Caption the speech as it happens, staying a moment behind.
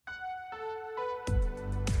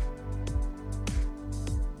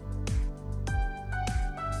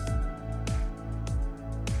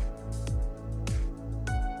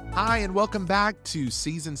Hi, and welcome back to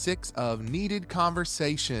Season 6 of Needed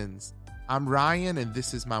Conversations. I'm Ryan, and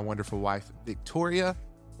this is my wonderful wife, Victoria.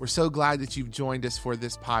 We're so glad that you've joined us for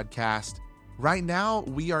this podcast. Right now,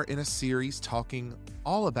 we are in a series talking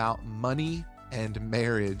all about money and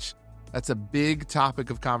marriage. That's a big topic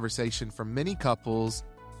of conversation for many couples,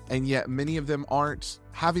 and yet many of them aren't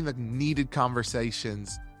having the needed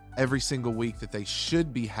conversations every single week that they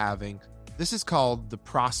should be having. This is called the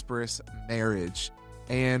prosperous marriage.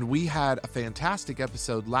 And we had a fantastic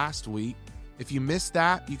episode last week. If you missed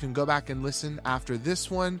that, you can go back and listen after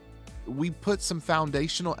this one. We put some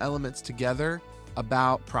foundational elements together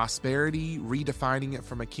about prosperity, redefining it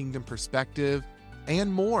from a kingdom perspective,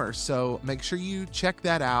 and more. So make sure you check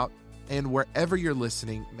that out. And wherever you're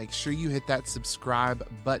listening, make sure you hit that subscribe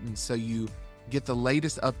button so you get the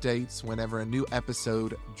latest updates whenever a new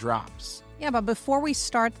episode drops. Yeah, but before we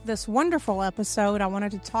start this wonderful episode, I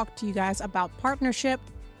wanted to talk to you guys about partnership.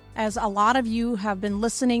 As a lot of you have been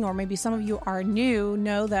listening, or maybe some of you are new,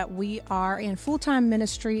 know that we are in full-time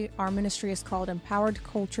ministry. Our ministry is called Empowered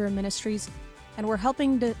Culture Ministries, and we're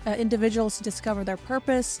helping individuals discover their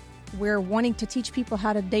purpose. We're wanting to teach people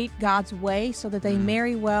how to date God's way so that they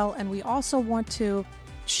marry well, and we also want to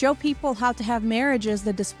show people how to have marriages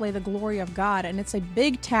that display the glory of God, and it's a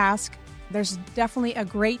big task. There's definitely a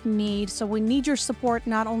great need, so we need your support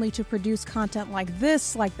not only to produce content like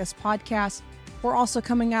this podcast. We're also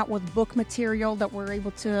coming out with book material that we're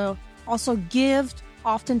able to also give,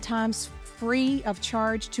 oftentimes free of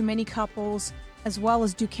charge to many couples, as well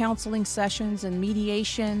as do counseling sessions and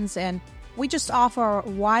mediations. And we just offer a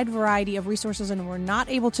wide variety of resources, and we're not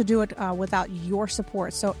able to do it without your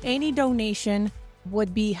support. So any donation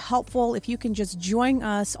would be helpful. If you can just join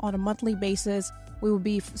us on a monthly basis, we would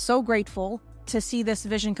be so grateful to see this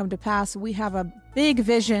vision come to pass. We have a big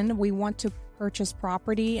vision. We want to purchase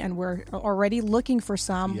property, and we're already looking for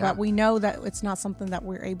some, but we know that it's not something that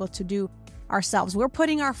we're able to do ourselves. We're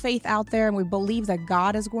putting our faith out there, and we believe that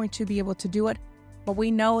God is going to be able to do it, but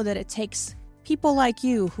we know that it takes people like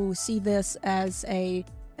you who see this as an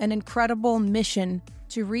incredible mission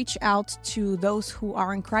to reach out to those who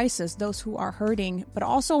are in crisis, those who are hurting, but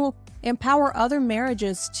also empower other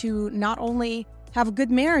marriages to not only have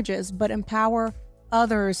good marriages, but empower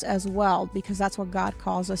others as well, because that's what God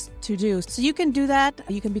calls us to do. So you can do that.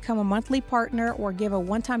 You can become a monthly partner or give a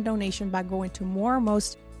one-time donation by going to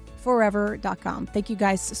moremostforever.com. Thank you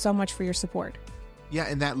guys so much for your support. Yeah,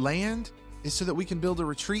 and that land is so that we can build a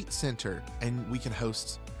retreat center and we can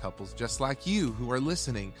host couples just like you who are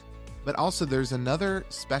listening. But also there's another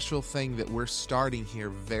special thing that we're starting here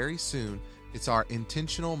very soon. It's our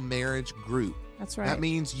intentional marriage group. That's right. That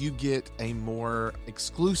means you get a more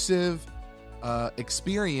exclusive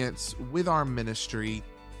experience with our ministry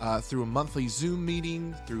through a monthly Zoom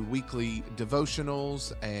meeting, through weekly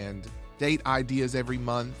devotionals and date ideas every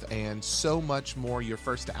month, and so much more. You're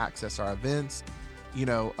first to access our events,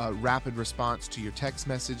 a rapid response to your text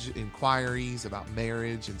message inquiries about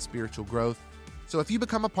marriage and spiritual growth. So if you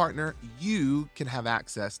become a partner, you can have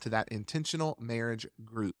access to that intentional marriage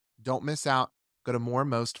group. Don't miss out. Go to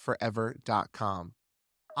moremostforever.com.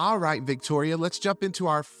 All right, Victoria, let's jump into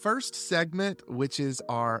our first segment, which is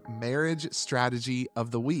our marriage strategy of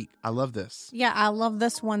the week. I love this. Yeah, I love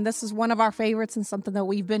this one. This is one of our favorites and something that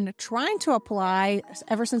we've been trying to apply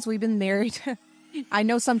ever since we've been married. I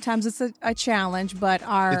know sometimes it's a challenge, but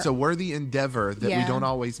it's a worthy endeavor that we don't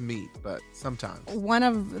always meet, but sometimes. One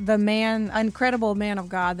of the incredible man of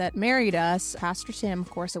God that married us, Pastor Tim, of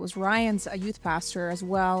course, it was Ryan's a youth pastor as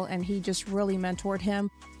well, and he just really mentored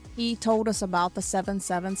him. He told us about the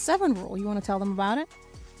 7-7-7 rule. You want to tell them about it?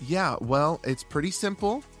 Yeah, well, it's pretty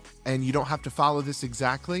simple, and you don't have to follow this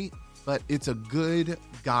exactly, but it's a good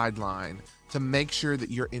guideline to make sure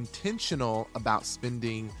that you're intentional about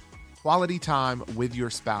spending quality time with your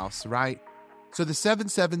spouse, right? So the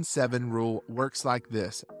 7-7-7 rule works like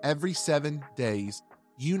this. Every 7 days,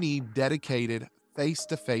 you need dedicated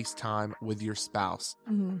face-to-face time with your spouse.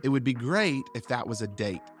 Mm-hmm. It would be great if that was a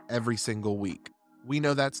date every single week. We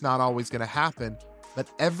know that's not always going to happen, but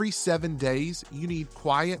every 7 days, you need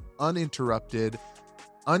quiet, uninterrupted,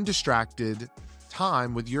 undistracted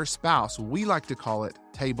time with your spouse. We like to call it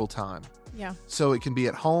table time. Yeah. So it can be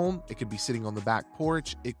at home, it could be sitting on the back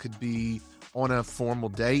porch, it could be on a formal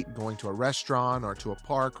date, going to a restaurant or to a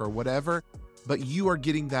park or whatever, but you are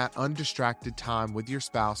getting that undistracted time with your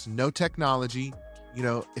spouse, no technology.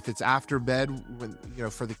 If it's after bed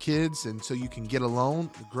for the kids, and so you can get alone,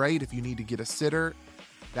 great. If you need to get a sitter,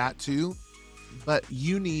 that too. But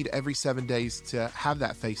you need every 7 days to have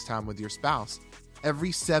that FaceTime with your spouse.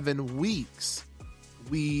 Every 7 weeks,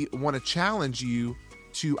 we want to challenge you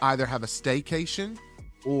to either have a staycation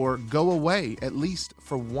or go away at least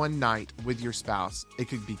for one night with your spouse. It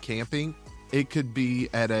could be camping. It could be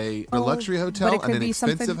at a luxury but hotel it could and an be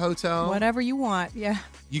expensive something, hotel. whatever you want. Yeah.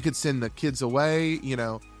 You could send the kids away,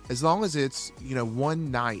 as long as it's,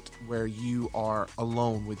 one night where you are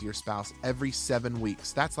alone with your spouse every 7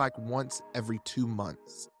 weeks. That's like once every 2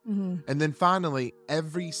 months. Hmm. And then finally,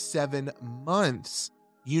 every 7 months,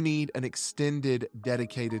 you need an extended,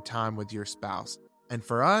 dedicated time with your spouse. And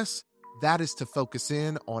for us, that is to focus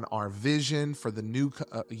in on our vision for the new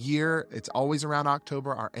year. It's always around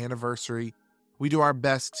October, our anniversary. We do our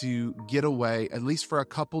best to get away, at least for a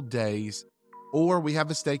couple days, or we have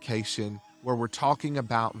a staycation where we're talking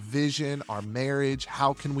about vision, our marriage,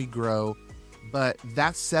 how can we grow. But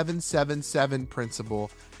that 777 principle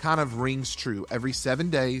kind of rings true every 7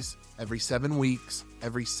 days, every 7 weeks,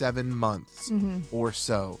 every 7 months or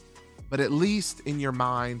so. But at least in your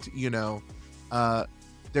mind,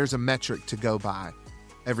 there's a metric to go by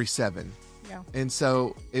every 7. Yeah. And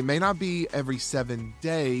so it may not be every 7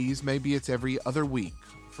 days, maybe it's every other week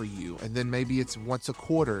for you. And then maybe it's once a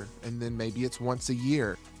quarter, and then maybe it's once a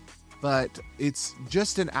year. But it's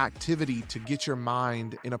just an activity to get your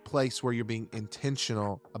mind in a place where you're being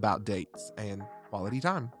intentional about dates and quality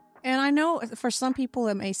time. And I know for some people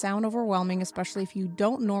it may sound overwhelming, especially if you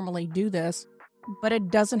don't normally do this, but it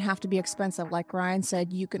doesn't have to be expensive. Like Ryan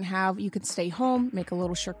said, you can stay home, make a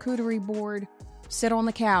little charcuterie board, sit on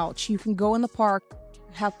the couch. You can go in the park,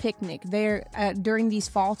 have picnic. During these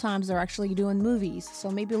fall times, they're actually doing movies. So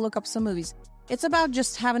maybe look up some movies. It's about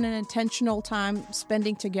just having an intentional time,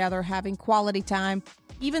 spending together, having quality time.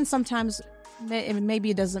 Even sometimes, maybe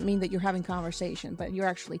it doesn't mean that you're having conversation, but you're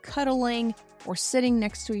actually cuddling or sitting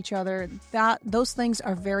next to each other. Those things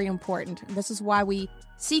are very important. This is why we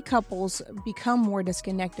see couples become more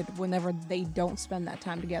disconnected whenever they don't spend that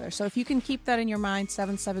time together. So if you can keep that in your mind,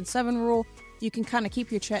 777 rule, you can kind of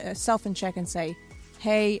keep yourself in check and say,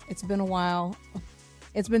 hey, it's been a while.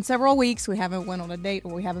 It's been several weeks. We haven't went on a date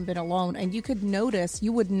or we haven't been alone. And you would notice,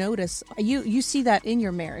 you see that in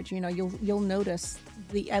your marriage. You'll notice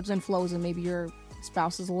the ebbs and flows, and maybe your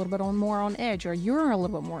spouse is a little bit more on edge, or you're a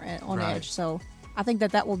little bit more on edge. So I think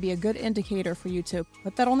that will be a good indicator for you to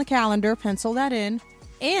put that on the calendar, pencil that in.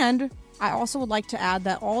 And I also would like to add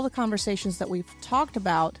that all the conversations that we've talked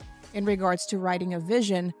about in regards to writing a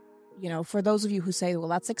vision, for those of you who say, well,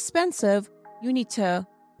 that's expensive, you need to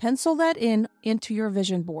pencil that into your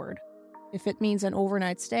vision board. If it means an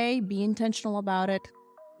overnight stay, be intentional about it.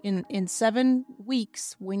 In 7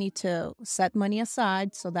 weeks, we need to set money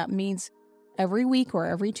aside. So that means every week or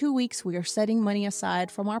every 2 weeks, we are setting money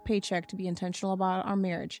aside from our paycheck to be intentional about our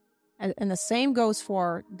marriage. And the same goes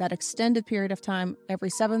for that extended period of time, every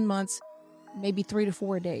 7 months, maybe 3 to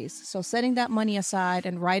 4 days. So setting that money aside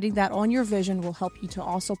and writing that on your vision will help you to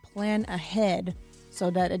also plan ahead so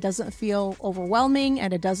that it doesn't feel overwhelming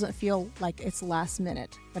and it doesn't feel like it's last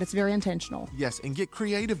minute, but it's very intentional. Yes, and get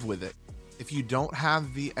creative with it. If you don't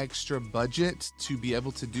have the extra budget to be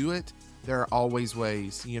able to do it, there are always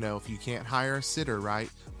ways. If you can't hire a sitter, right?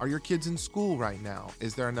 Are your kids in school right now?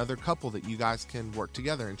 Is there another couple that you guys can work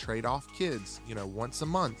together and trade off kids, once a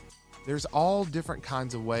month? There's all different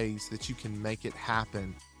kinds of ways that you can make it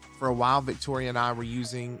happen. For a while, Victoria and I were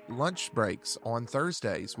using lunch breaks on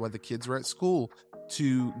Thursdays while the kids were at school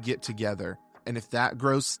to get together. And if that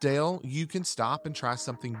grows stale, you can stop and try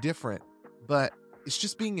something different. But it's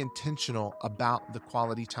just being intentional about the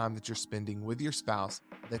quality time that you're spending with your spouse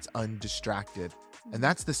that's undistracted. And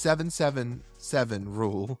that's the 777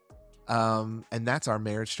 rule. And that's our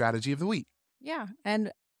marriage strategy of the week. Yeah.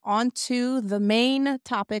 And on to the main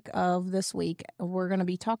topic of this week. We're going to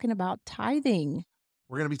be talking about tithing.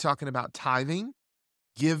 We're going to be talking about tithing,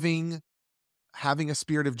 giving, having a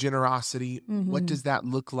spirit of generosity. What does that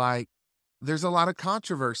look like? There's a lot of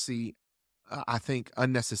controversy, I think,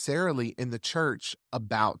 unnecessarily in the church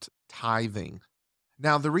about tithing.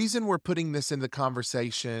 Now, the reason we're putting this in the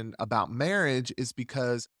conversation about marriage is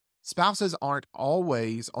because spouses aren't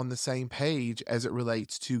always on the same page as it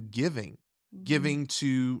relates to giving. Giving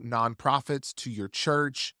to nonprofits, to your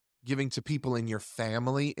church, giving to people in your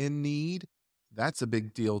family in need. That's a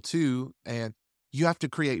big deal too. And you have to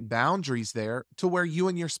create boundaries there to where you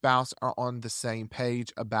and your spouse are on the same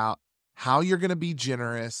page about how you're going to be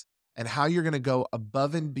generous and how you're going to go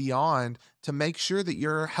above and beyond to make sure that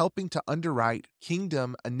you're helping to underwrite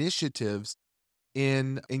kingdom initiatives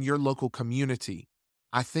in your local community.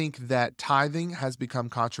 I think that tithing has become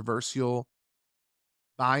controversial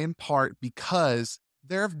by in part because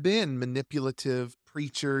there have been manipulative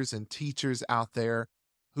preachers and teachers out there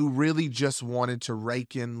who really just wanted to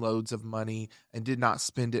rake in loads of money and did not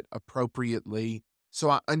spend it appropriately. So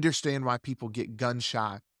I understand why people get gun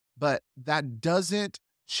shy, but that doesn't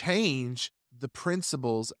change the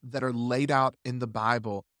principles that are laid out in the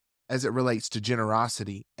Bible as it relates to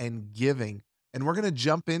generosity and giving. And we're going to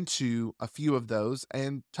jump into a few of those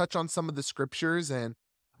and touch on some of the scriptures and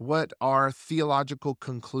what our theological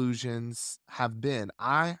conclusions have been.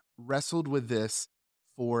 I wrestled with this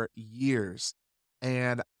for years.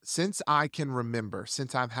 And since I can remember,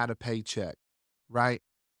 since I've had a paycheck, right,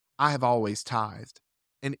 I have always tithed.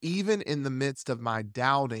 And even in the midst of my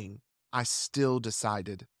doubting, I still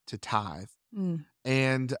decided to tithe. Mm.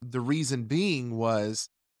 And the reason being was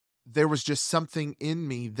there was just something in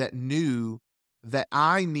me that knew that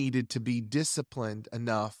I needed to be disciplined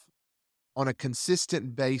enough on a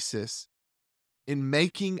consistent basis in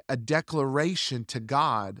making a declaration to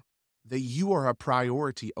God that you are a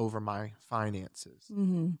priority over my finances.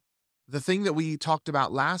 Mm-hmm. The thing that we talked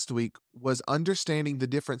about last week was understanding the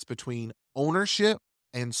difference between ownership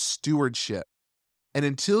and stewardship. And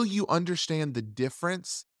until you understand the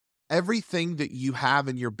difference, everything that you have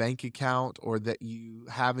in your bank account or that you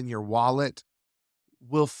have in your wallet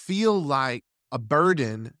will feel like a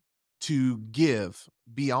burden to give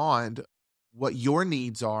beyond what your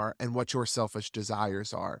needs are and what your selfish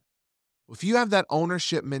desires are. If you have that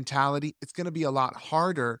ownership mentality, it's going to be a lot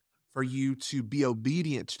harder for you to be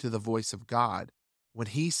obedient to the voice of God when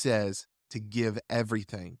He says to give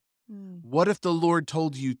everything. Mm. What if the Lord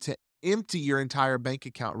told you to empty your entire bank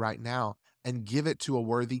account right now and give it to a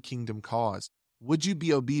worthy kingdom cause? Would you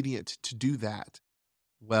be obedient to do that?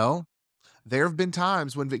 Well, there have been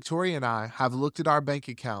times when Victoria and I have looked at our bank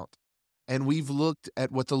account and we've looked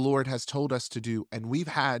at what the Lord has told us to do, and we've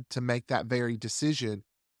had to make that very decision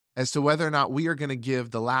as to whether or not we are going to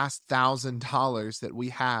give the last $1,000 that we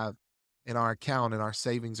have in our account, in our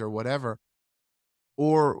savings or whatever,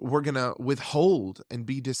 or we're going to withhold and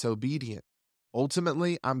be disobedient.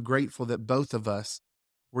 Ultimately, I'm grateful that both of us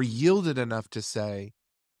were yielded enough to say,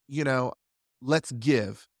 let's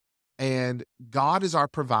give. And God is our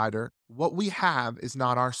provider. What we have is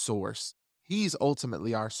not our source. He's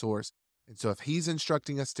ultimately our source. And so if He's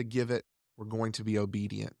instructing us to give it, we're going to be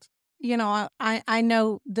obedient. I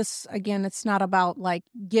know this, again, it's not about like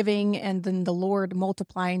giving and then the Lord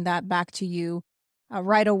multiplying that back to you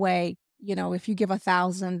right away. If you give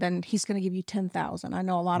 1,000, then He's going to give you 10,000. I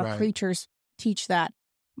know a lot of Right. preachers teach that.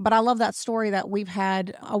 But I love that story that we've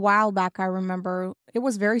had a while back. I remember it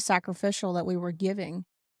was very sacrificial that we were giving.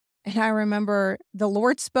 And I remember the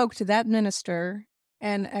Lord spoke to that minister,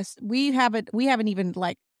 and as we haven't even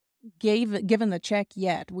like given the check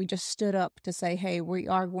yet. We just stood up to say, hey, we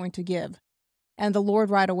are going to give. And the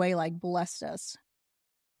Lord right away like blessed us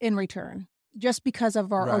in return just because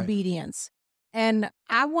of our Right. obedience. And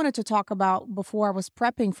I wanted to talk about, before I was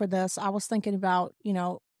prepping for this, I was thinking about,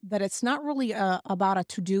 that it's not really about a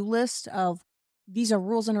to-do list of these are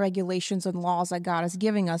rules and regulations and laws that God is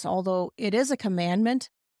giving us, although it is a commandment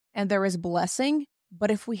and there is blessing.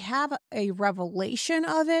 But if we have a revelation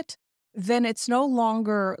of it, then it's no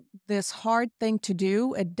longer this hard thing to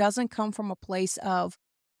do. It doesn't come from a place of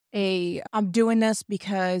I'm doing this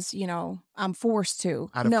because, I'm forced to.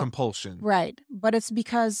 Out of No, compulsion. right. But it's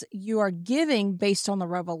because you are giving based on the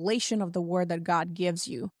revelation of the word that God gives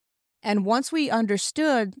you. And once we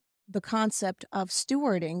understood the concept of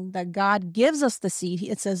stewarding, that God gives us the seed,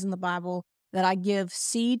 it says in the Bible that I give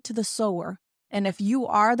seed to the sower. And if you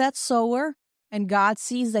are that sower and God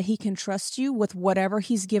sees that He can trust you with whatever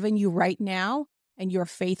He's given you right now and you're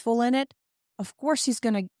faithful in it, of course He's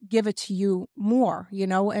going to give it to you more,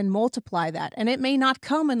 and multiply that. And it may not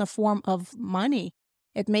come in the form of money.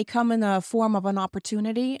 It may come in the form of an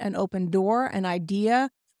opportunity, an open door, an idea,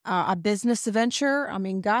 a business venture. I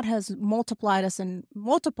mean, God has multiplied us in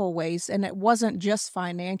multiple ways, and it wasn't just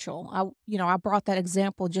financial. I brought that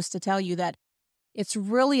example just to tell you that it's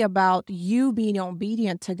really about you being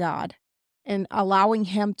obedient to God and allowing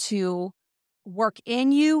Him to work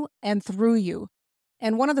in you and through you.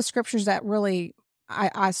 And one of the scriptures that really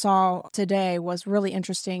I saw today was really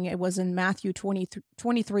interesting. It was in Matthew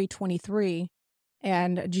 23:23,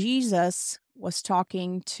 and Jesus was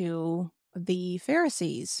talking to the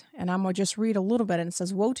Pharisees. And I'm going to just read a little bit. And it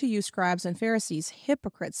says, "Woe to you, scribes and Pharisees,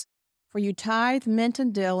 hypocrites, for you tithe mint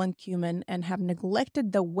and dill and cumin and have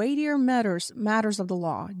neglected the weightier matters of the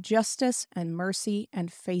law, justice and mercy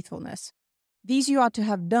and faithfulness. These you ought to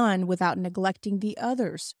have done without neglecting the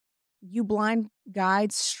others. You blind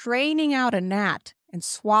guides, straining out a gnat and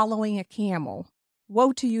swallowing a camel.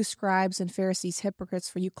 Woe to you, scribes and Pharisees, hypocrites,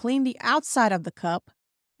 for you clean the outside of the cup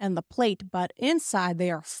and the plate, but inside they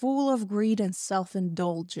are full of greed and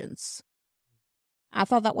self-indulgence." I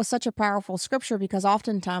thought that was such a powerful scripture because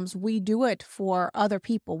oftentimes we do it for other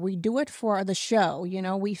people. We do it for the show.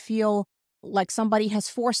 We feel like somebody has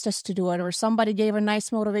forced us to do it or somebody gave a nice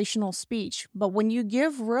motivational speech. But when you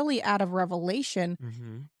give really out of revelation,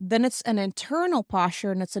 Hmm. then it's an internal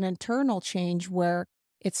posture and it's an internal change where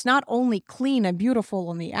it's not only clean and beautiful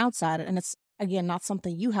on the outside, and it's, again, not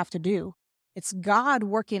something you have to do. It's God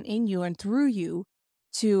working in you and through you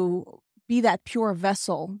to be that pure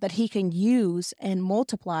vessel that he can use and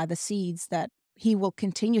multiply the seeds that he will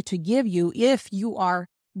continue to give you if you are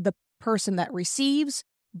the person that receives,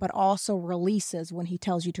 but also releases when he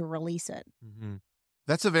tells you to release it. Hmm.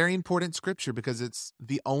 That's a very important scripture because it's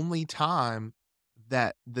the only time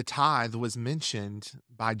that the tithe was mentioned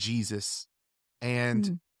by Jesus. And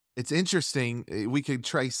Mm, it's interesting, we could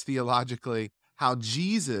trace theologically how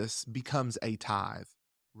Jesus becomes a tithe,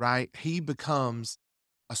 right? He becomes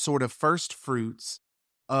a sort of first fruits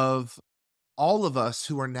of all of us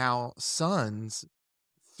who are now sons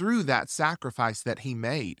through that sacrifice that he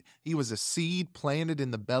made. He was a seed planted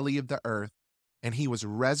in the belly of the earth, and he was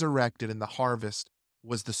resurrected, and the harvest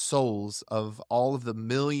was the souls of all of the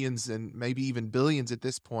millions and maybe even billions at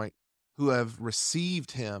this point who have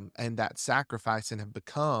received him and that sacrifice and have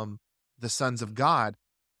become the sons of God.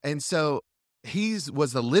 And so he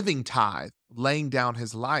was a living tithe, laying down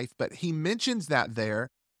his life, but he mentions that there,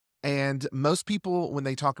 and most people, when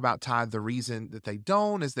they talk about tithe, the reason that they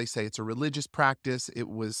don't is they say it's a religious practice. It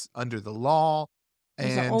was under the law, it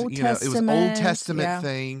was the and Old it was Old Testament. Testament Yeah.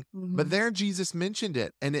 thing. But Hmm. there Jesus mentioned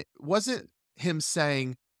it, and it wasn't him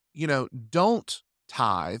saying, don't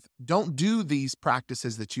tithe, don't do these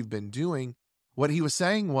practices that you've been doing. What he was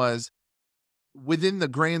saying was, within the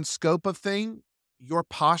grand scope of thing, your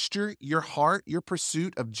posture, your heart, your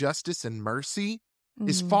pursuit of justice and mercy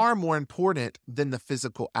is Hmm. far more important than the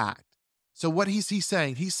physical act. So what he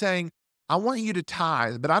saying? He's saying, I want you to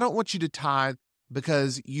tithe, but I don't want you to tithe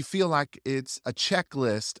because you feel like it's a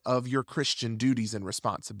checklist of your Christian duties and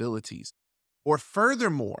responsibilities. Or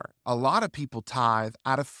furthermore, a lot of people tithe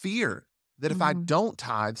out of fear that if I Hmm. don't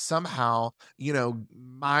tithe, somehow,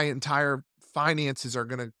 my entire finances are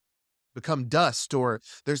going to become dust, or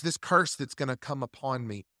there's this curse that's going to come upon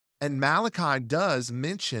me. And Malachi does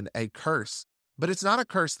mention a curse, but it's not a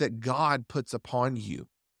curse that God puts upon you.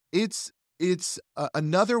 It's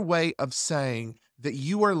another way of saying that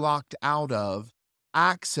you are locked out of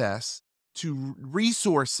access to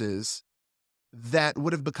resources that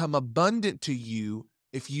would have become abundant to you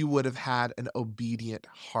if you would have had an obedient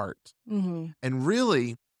heart. Hmm. And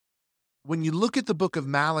really, when you look at the book of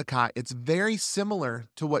Malachi, it's very similar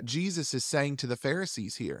to what Jesus is saying to the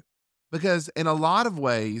Pharisees here. Because in a lot of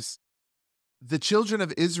ways, the children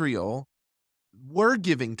of Israel were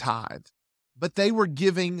giving tithe, but they were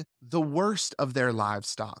giving the worst of their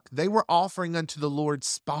livestock. They were offering unto the Lord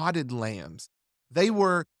spotted lambs. They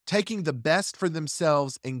were taking the best for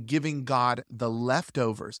themselves and giving God the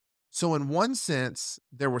leftovers. So, in one sense,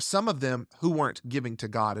 there were some of them who weren't giving to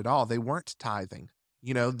God at all. They weren't tithing.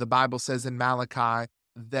 The Bible says in Malachi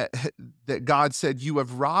that, that God said, "You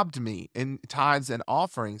have robbed me in tithes and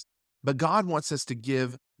offerings." But God wants us to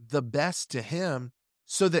give the best to Him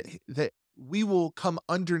so that we will come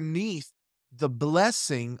underneath the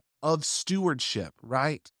blessing of stewardship,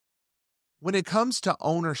 right? When it comes to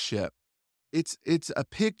ownership, it's a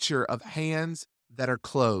picture of hands that are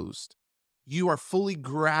closed. You are fully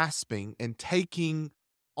grasping and taking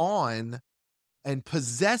on and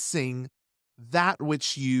possessing that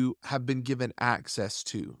which you have been given access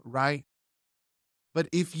to, right? But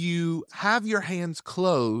if you have your hands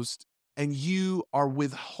closed and you are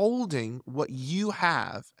withholding what you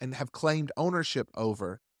have and have claimed ownership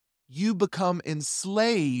over, you become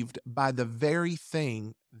enslaved by the very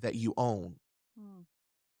thing that you own.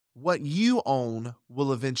 What you own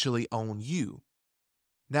will eventually own you.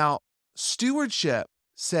 Now, stewardship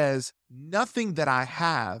says nothing that I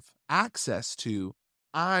have access to,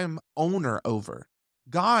 I'm owner over.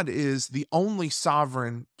 God is the only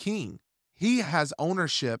sovereign king. He has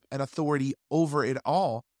ownership and authority over it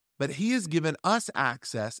all, but he has given us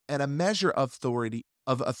access and a measure of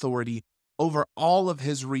authority over all of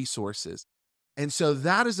his resources. And so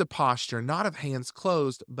that is a posture not of hands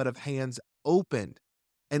closed, but of hands opened.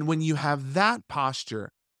 And when you have that posture,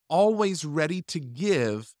 always ready to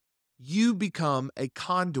give, you become a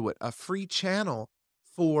conduit, a free channel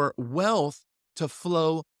for wealth to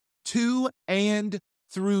flow to and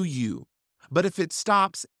through you. But if it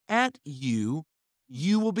stops at you,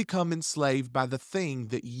 you will become enslaved by the thing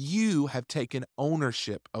that you have taken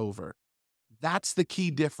ownership over. That's the key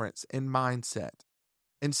difference in mindset.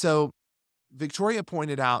 And so Victoria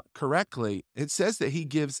pointed out correctly, it says that he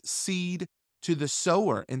gives seed to the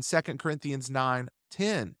sower in 2 Corinthians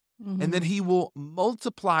 9:10. And then Mhm. he will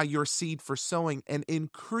multiply your seed for sowing and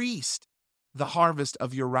increase the harvest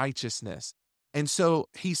of your righteousness. And so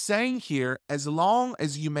he's saying here, as long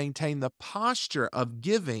as you maintain the posture of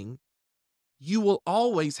giving, you will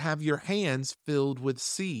always have your hands filled with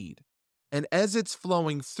seed. And as it's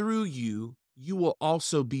flowing through you, you will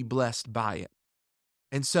also be blessed by it.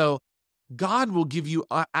 And so God will give you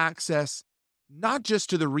access not just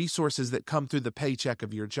to the resources that come through the paycheck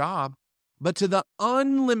of your job, but to the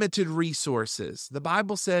unlimited resources. The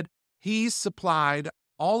Bible said he's supplied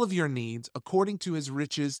all of your needs according to his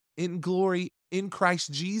riches in glory in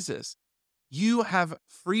Christ Jesus. You have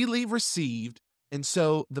freely received, and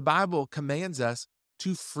so the Bible commands us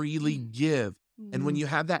to freely give. And when Mhm. you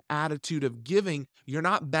have that attitude of giving, you're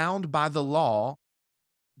not bound by the law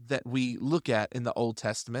that we look at in the Old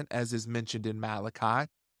Testament, as is mentioned in Malachi,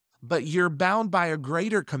 but you're bound by a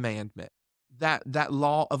greater commandment, that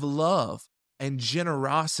law of love and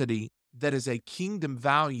generosity that is a kingdom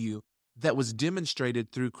value that was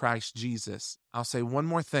demonstrated through Christ Jesus. I'll say one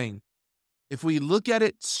more thing. If we look at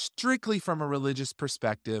it strictly from a religious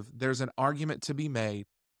perspective, there's an argument to be made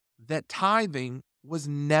that tithing was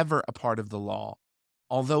never a part of the law.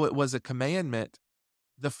 Although it was a commandment,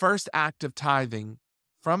 the first act of tithing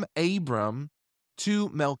from Abram to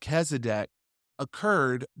Melchizedek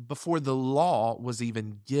occurred before the law was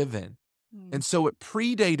even given. Mm. And so it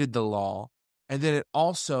predated the law, and then it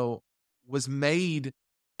also was made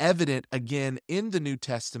evident again in the New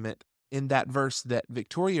Testament in that verse that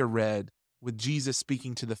Victoria read with Jesus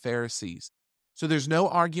speaking to the Pharisees. So there's no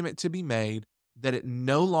argument to be made that it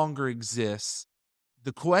no longer exists.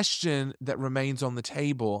 The question that remains on the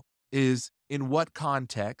table is in what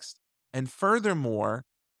context? And furthermore,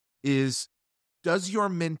 is does your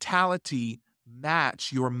mentality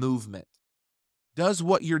match your movement? Does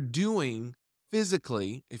what you're doing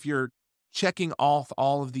physically, if you're checking off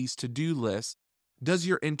all of these to-do lists, does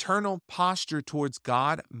your internal posture towards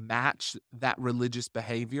God match that religious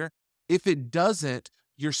behavior? If it doesn't,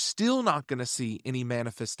 you're still not going to see any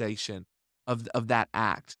manifestation of that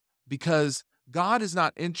act, because God is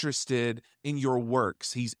not interested in your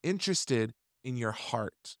works. He's interested in your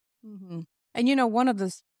heart. Mhm. And one of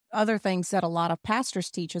the other things that a lot of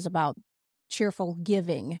pastors teach is about cheerful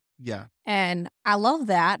giving. Yeah. And I love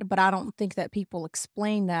that, but I don't think that people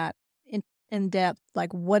explain that in depth.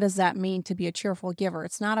 Like, what does that mean to be a cheerful giver?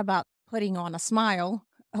 It's not about putting on a smile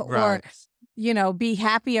or, Right. be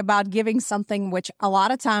happy about giving something, which a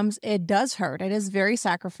lot of times it does hurt. It is very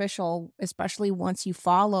sacrificial, especially once you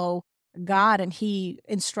follow God and he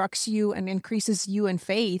instructs you and increases you in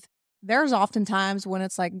faith. There's often times when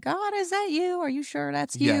it's like, God, is that you? Are you sure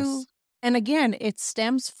that's you? Yes. And again, it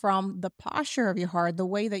stems from the posture of your heart. The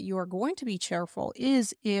way that you are going to be cheerful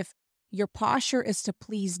is if your posture is to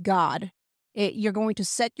please God. You're going to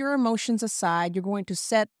set your emotions aside. You're going to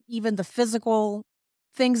set even the physical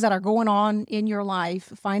things that are going on in your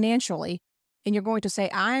life financially. And you're going to say,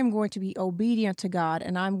 I am going to be obedient to God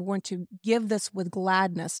and I'm going to give this with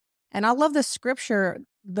gladness. And I love this scripture,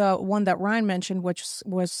 the one that Ryan mentioned, which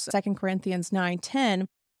was 2 Corinthians 9:10.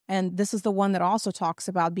 And this is the one that also talks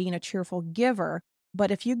about being a cheerful giver.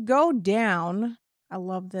 But if you go down, I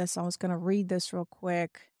love this. I was going to read this real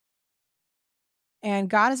quick. And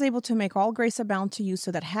God is able to make all grace abound to you,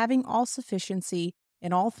 so that having all sufficiency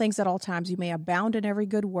in all things at all times, you may abound in every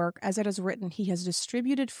good work. As it is written, He has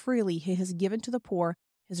distributed freely, He has given to the poor,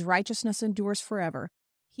 His righteousness endures forever.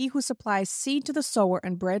 He who supplies seed to the sower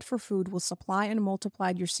and bread for food will supply and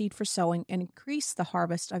multiply your seed for sowing and increase the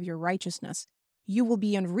harvest of your righteousness. You will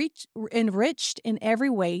be enriched in every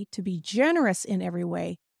way, to be generous in every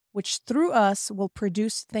way, which through us will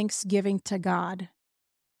produce thanksgiving to God.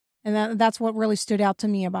 And that's what really stood out to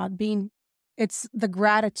me about it's the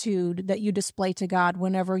gratitude that you display to God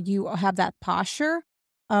whenever you have that posture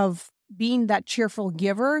of being that cheerful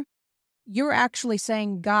giver. You're actually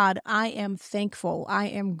saying, God, I am thankful. I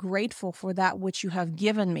am grateful for that which you have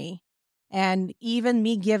given me. And even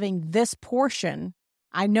me giving this portion,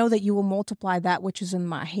 I know that you will multiply that which is in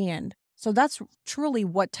my hand. So that's truly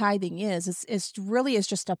what tithing is. It's really is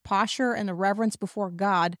just a posture and a reverence before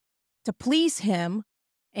God to please him,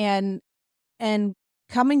 and and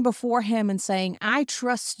coming before him and saying, I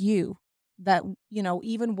trust you that,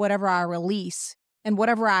 even whatever I release and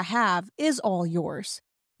whatever I have is all yours.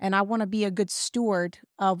 And I want to be a good steward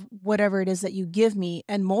of whatever it is that you give me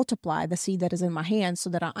and multiply the seed that is in my hand, so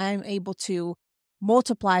that I am able to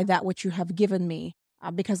multiply that which you have given me.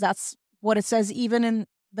 Because that's what it says even in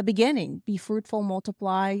the beginning: be fruitful,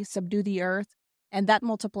 multiply, subdue the earth. And that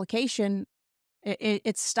multiplication,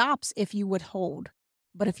 it stops if you withhold.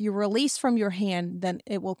 But if you release from your hand, then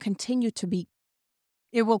it will continue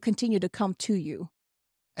to come to you.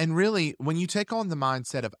 And really, when you take on the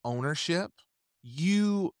mindset of ownership,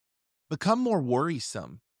 you become more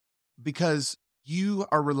worrisome because you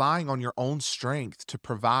are relying on your own strength to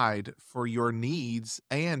provide for your needs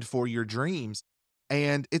and for your dreams.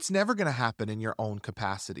 And it's never going to happen in your own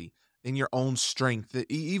capacity, in your own strength,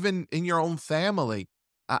 even in your own family.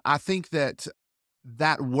 I think that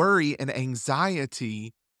worry and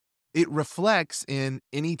anxiety, it reflects in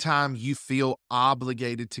any time you feel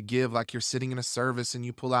obligated to give, like you're sitting in a service and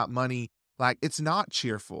you pull out money, like it's not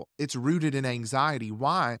cheerful. It's rooted in anxiety.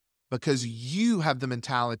 Why? Because you have the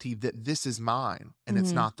mentality that this is mine and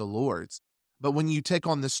it's Mhm. not the Lord's. But when you take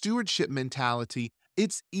on the stewardship mentality,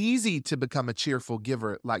 it's easy to become a cheerful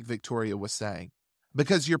giver, like Victoria was saying,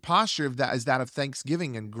 because your posture of that is that of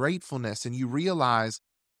thanksgiving and gratefulness. And you realize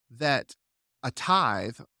that a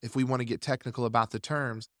tithe, if we want to get technical about the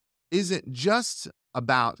terms, isn't just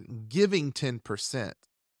about giving 10%.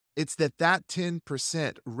 It's that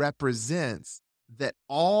 10% represents that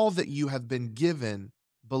all that you have been given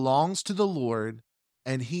belongs to the Lord,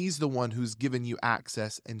 and He's the one who's given you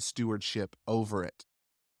access and stewardship over it.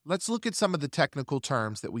 Let's look at some of the technical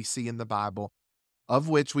terms that we see in the Bible, of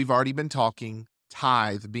which we've already been talking,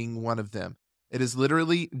 tithe being one of them. It is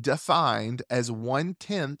literally defined as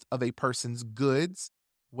 1/10 of a person's goods,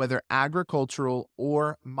 whether agricultural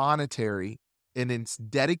or monetary, and it's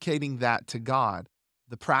dedicating that to God.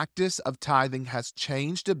 The practice of tithing has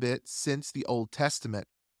changed a bit since the Old Testament.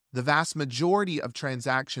 The vast majority of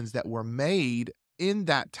transactions that were made in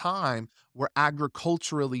that time were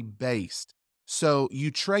agriculturally based. So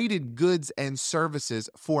you traded goods and services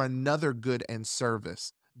for another good and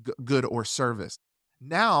service, good or service.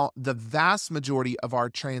 Now, the vast majority of our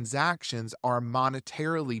transactions are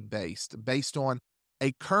monetarily based on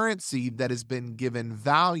a currency that has been given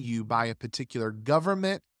value by a particular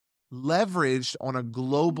government, leveraged on a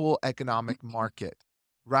global economic market,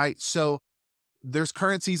 right? So there's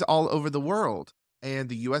currencies all over the world, and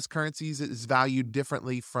the US currencies is valued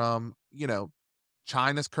differently from,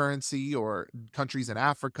 China's currency or countries in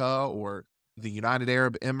Africa or the United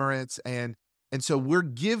Arab Emirates. And so we're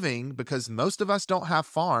giving because most of us don't have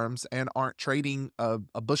farms and aren't trading a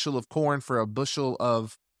bushel of corn for a bushel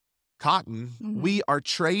of cotton. Mhm. We are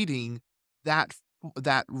trading that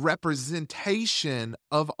that representation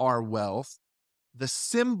of our wealth, the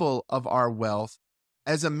symbol of our wealth,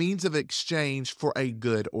 as a means of exchange for a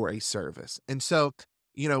good or a service. And so,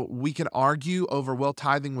 we can argue over, well,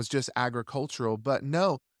 tithing was just agricultural, but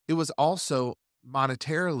no, it was also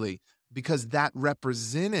monetarily, because that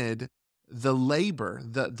represented the labor,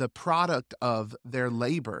 the product of their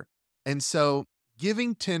labor. And so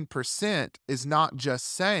giving 10% is not just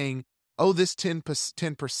saying, oh, this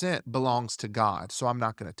 10% belongs to God, so I'm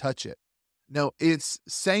not going to touch it. No, it's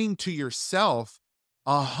saying to yourself,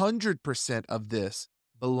 100% of this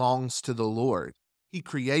belongs to the Lord. He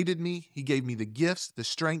created me. He gave me the gifts, the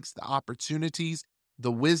strengths, the opportunities,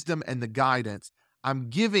 the wisdom, and the guidance. I'm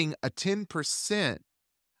giving a 10%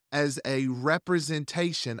 as a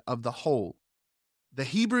representation of the whole. The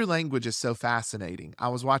Hebrew language is so fascinating. I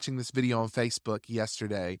was watching this video on Facebook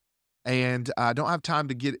yesterday, and I don't have time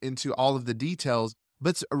to get into all of the details,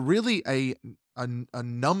 but it's really a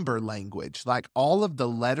number language. Like all of the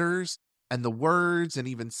letters and the words and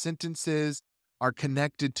even sentences are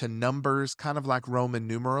connected to numbers, kind of like Roman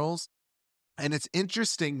numerals. And it's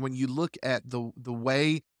interesting when you look at the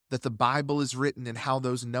way that the Bible is written and how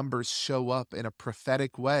those numbers show up in a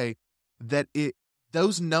prophetic way, that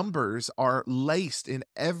those numbers are laced in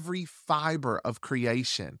every fiber of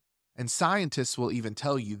creation. And scientists will even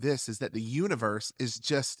tell you this, is that the universe is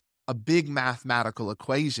just a big mathematical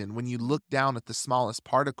equation. When you look down at the smallest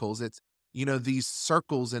particles, it's, these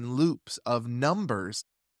circles and loops of numbers.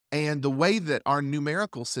 And the way that our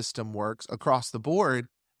numerical system works across the board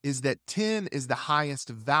is that 10 is the highest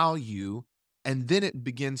value, and then it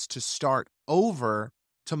begins to start over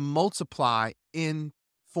to multiply in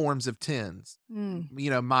forms of tens.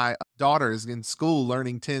 Mm. My daughter is in school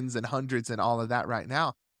learning tens and hundreds and all of that right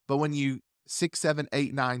now. But when you 6, 7,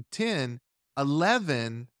 8, 9, 10,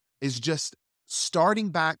 11 is just starting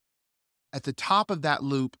back at the top of that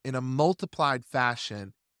loop in a multiplied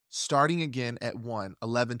fashion, starting again at 1,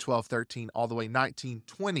 11, 12, 13, all the way 19,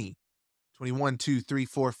 20, 21, 2, 3,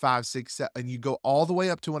 4, 5, 6, 7, and you go all the way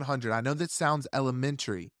up to 100. I know that sounds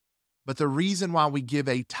elementary, but the reason why we give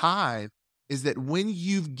a tithe is that when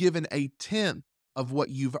you've given a tenth of what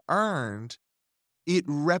you've earned, it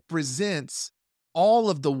represents all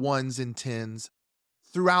of the ones and tens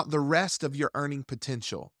throughout the rest of your earning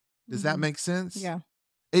potential. Does that Mhm. make sense? Yeah.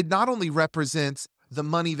 It not only represents the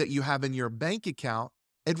money that you have in your bank account.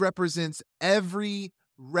 It represents every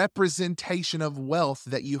representation of wealth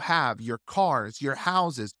that you have, your cars, your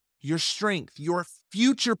houses, your strength, your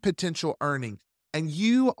future potential earning. And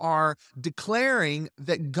you are declaring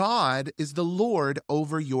that God is the Lord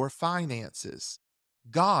over your finances.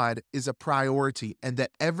 God is a priority, and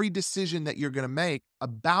that every decision that you're going to make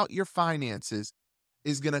about your finances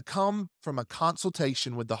is going to come from a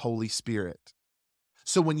consultation with the Holy Spirit.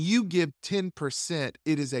 So when you give 10%,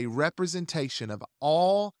 it is a representation of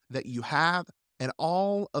all that you have and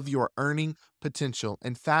all of your earning potential.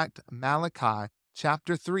 In fact, Malachi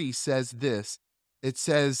chapter 3 says this. It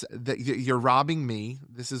says that you're robbing me.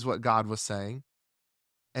 This is what God was saying.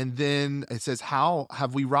 And then it says, how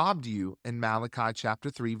have we robbed you? In Malachi chapter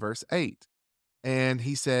 3, verse 8. And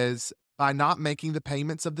he says, by not making the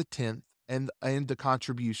payments of the 10th and the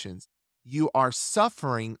contributions, you are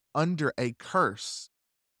suffering under a curse.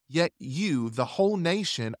 Yet you, the whole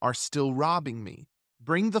nation, are still robbing me.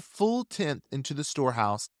 Bring the full 10th into the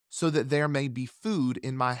storehouse, so that there may be food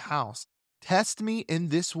in my house. Test me in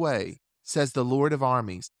this way, says the Lord of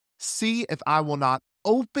armies. See if I will not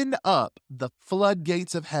open up the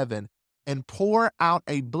floodgates of heaven and pour out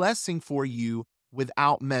a blessing for you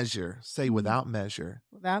without measure. Say without measure.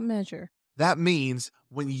 Without measure. That means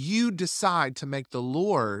when you decide to make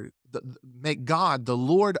make God the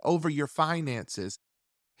Lord over your finances,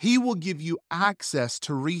 He will give you access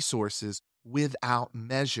to resources without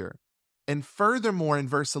measure. And furthermore, in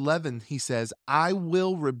verse 11, he says, I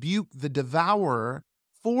will rebuke the devourer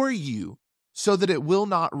for you, so that it will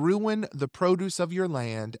not ruin the produce of your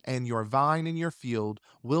land, and your vine in your field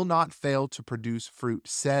will not fail to produce fruit,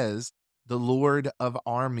 says the Lord of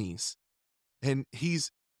armies. And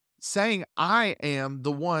he's saying, I am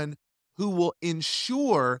the one who will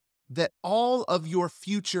ensure that all of your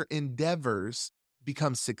future endeavors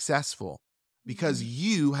become successful, because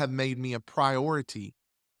you have made me a priority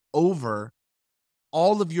over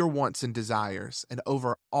all of your wants and desires and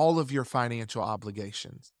over all of your financial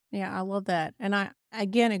obligations. Yeah, I love that. And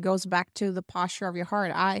again, it goes back to the posture of your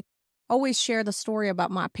heart. I always share the story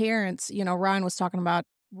about my parents. Ryan was talking about,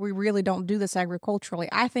 we really don't do this agriculturally.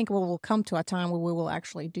 I think we will come to a time where we will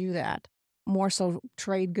actually do that. More so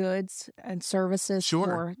trade goods and services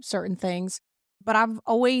for certain things. But I've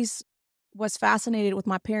always was fascinated with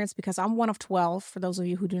my parents because I'm one of 12, for those of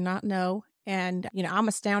you who do not know. And, I'm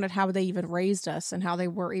astounded how they even raised us and how they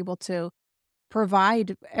were able to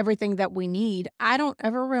provide everything that we need. I don't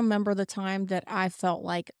ever remember the time that I felt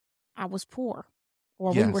like I was poor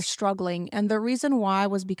or we were struggling. And the reason why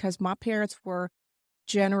was because my parents were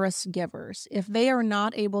generous givers. If they are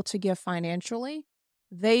not able to give financially,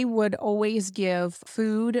 they would always give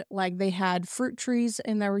food. Like they had fruit trees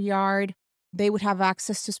in their yard. They would have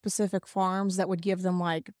access to specific farms that would give them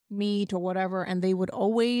like meat or whatever. And they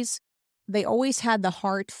always had the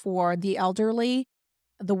heart for the elderly,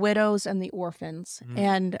 the widows, and the orphans.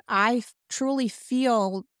 And I truly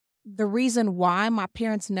feel the reason why my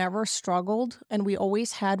parents never struggled and we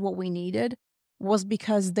always had what we needed was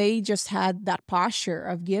because they just had that posture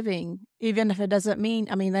of giving, even if it doesn't mean,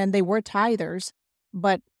 then they were tithers,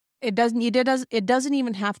 but it doesn't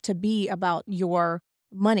even have to be about your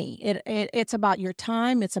money. It's about your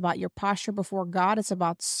time. It's about your posture before God. It's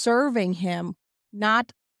about serving Him,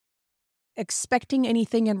 not expecting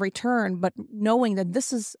anything in return, but knowing that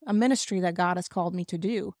this is a ministry that God has called me to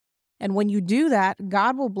do. And when you do that,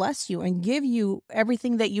 God will bless you and give you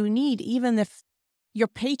everything that you need, even if your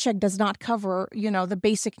paycheck does not cover, the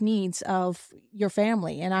basic needs of your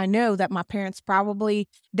family. And I know that my parents probably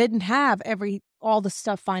didn't have all the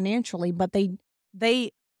stuff financially, but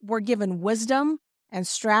they were given wisdom and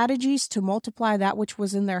strategies to multiply that which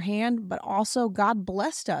was in their hand. But also God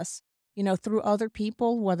blessed us, through other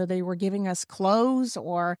people, whether they were giving us clothes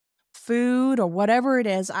or food or whatever it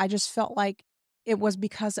is. I just felt like it was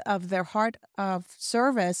because of their heart of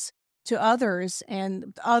service to others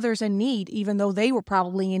and others in need, even though they were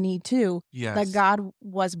probably in need too, that God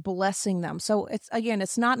was blessing them. So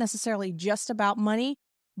it's not necessarily just about money,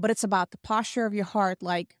 but it's about the posture of your heart,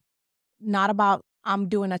 like not about I'm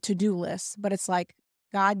doing a to-do list, but it's like,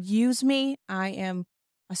 God, use me. I am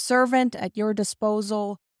a servant at your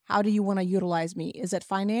disposal. How do you want to utilize me? Is it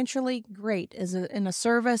financially? Great. Is it in a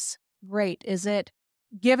service? Great. Is it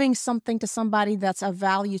giving something to somebody that's of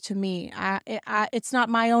value to me? It's not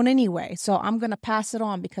my own anyway, so I'm going to pass it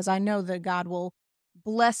on because I know that God will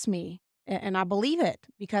bless me, and I believe it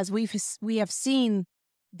because we have seen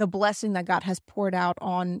the blessing that God has poured out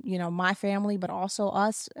on my family, but also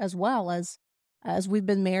us as well as we've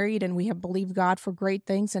been married and we have believed God for great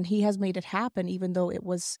things, and He has made it happen, even though it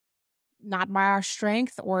was not by our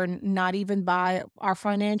strength or not even by our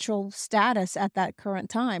financial status at that current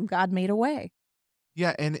time. God made a way.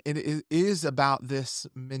 Yeah, and it is about this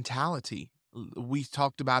mentality. We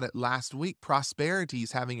talked about it last week. Prosperity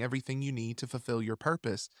is having everything you need to fulfill your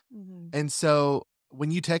purpose. Mhm. And so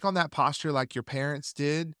when you take on that posture like your parents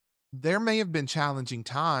did, there may have been challenging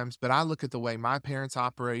times, but I look at the way my parents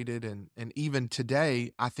operated and even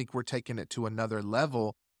today, I think we're taking it to another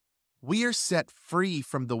level. We are set free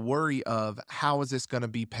from the worry of how is this going to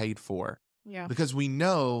be paid for? Yeah. Because we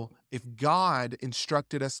know if God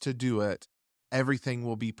instructed us to do it, everything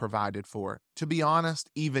will be provided for. To be honest,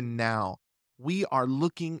 even now, we are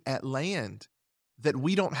looking at land that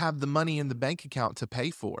we don't have the money in the bank account to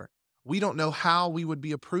pay for. We don't know how we would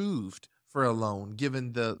be approved for a loan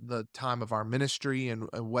given the time of our ministry and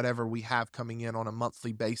whatever we have coming in on a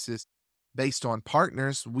monthly basis based on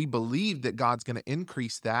partners. We believe that God's going to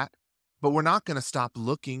increase that, but we're not going to stop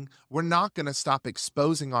looking. We're not going to stop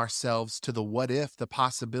exposing ourselves to the what if, the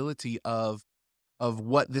possibility of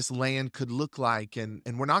what this land could look like, and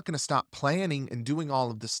we're not going to stop planning and doing all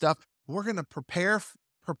of the stuff. We're going to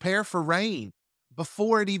prepare for rain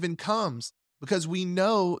before it even comes, because we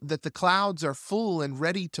know that the clouds are full and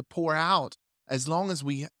ready to pour out as long as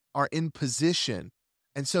we are in position.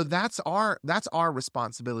 And so that's our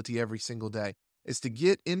responsibility every single day, is to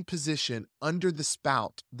get in position under the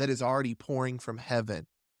spout that is already pouring from heaven.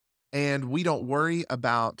 And we don't worry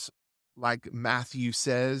about, like Matthew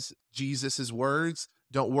says, Jesus's words,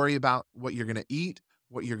 don't worry about what you're going to eat,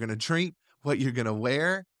 what you're going to drink, what you're going to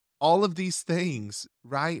wear, all of these things,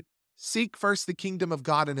 right? Seek first the kingdom of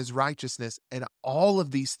God and his righteousness, and all of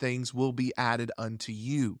these things will be added unto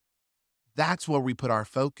you. That's where we put our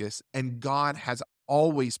focus, and God has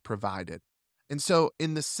always provided. And so,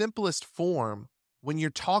 in the simplest form, when you're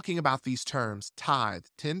talking about these terms, tithe,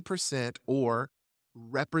 10% or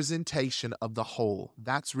representation of the whole,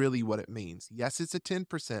 that's really what it means. Yes, it's a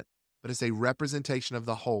 10%, but it's a representation of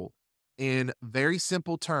the whole. In very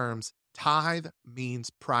simple terms, tithe means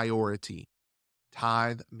priority.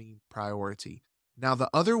 Tithe means priority. Now, the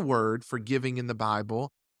other word for giving in the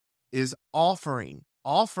Bible is offering.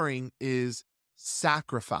 Offering is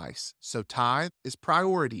sacrifice. So tithe is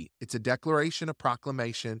priority. It's a declaration, a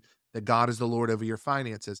proclamation that God is the Lord over your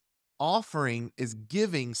finances. Offering is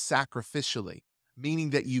giving sacrificially, meaning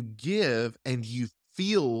that you give and you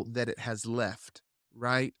feel that it has left,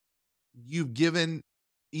 right? You've given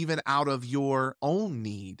even out of your own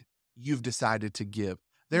need, you've decided to give.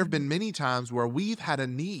 There have Mhm. been many times where we've had a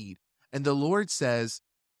need and the Lord says,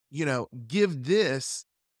 give this,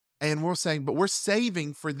 and we're saying, but we're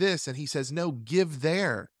saving for this. And he says, no, give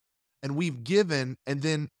there. And we've given, and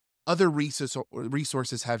then other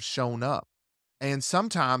resources have shown up. And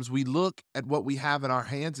sometimes we look at what we have in our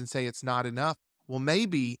hands and say it's not enough. Well,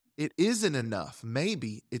 maybe it isn't enough.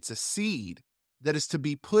 Maybe it's a seed that is to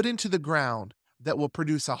be put into the ground that will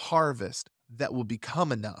produce a harvest that will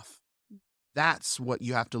become enough. That's what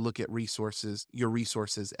you have to look at your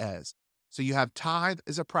resources as. So you have tithe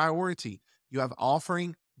as a priority. You have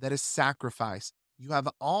offering that is sacrifice. You have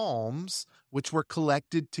alms, which were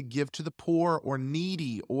collected to give to the poor or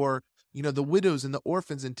needy or, the widows and the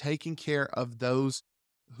orphans, and taking care of those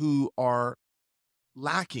who are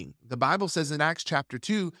lacking. The Bible says in Acts chapter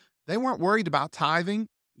 2, they weren't worried about tithing.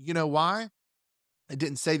 You know why? It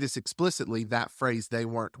didn't say this explicitly, that phrase, they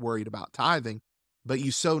weren't worried about tithing, but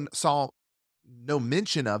you saw no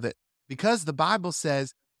mention of it because the Bible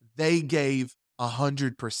says they gave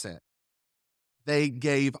 100%. They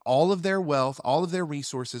gave all of their wealth, all of their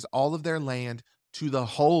resources, all of their land to the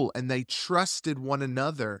whole, and they trusted one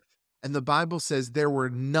another. And the Bible says there were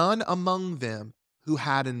none among them who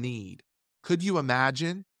had a need. Could you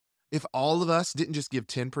imagine if all of us didn't just give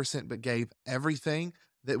 10%, but gave everything,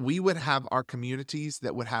 that we would have our communities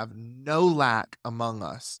that would have no lack among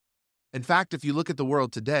us? In fact, if you look at the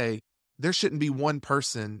world today, there shouldn't be one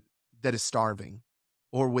person that is starving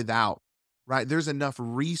or without, right? There's enough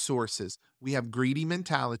resources. We have greedy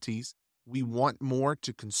mentalities. We want more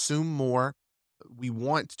to consume more. We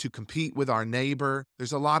want to compete with our neighbor.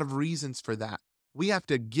 There's a lot of reasons for that. We have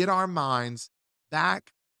to get our minds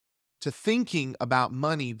back to thinking about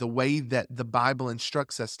money the way that the Bible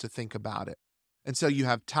instructs us to think about it. And so you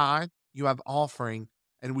have tithe, you have offering,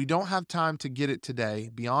 and we don't have time to get it today.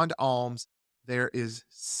 Beyond alms, there is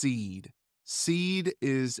seed. Seed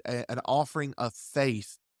is an offering of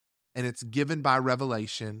faith, and it's given by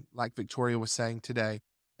revelation, like Victoria was saying today.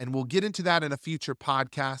 And we'll get into that in a future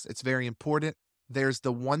podcast. It's very important. There's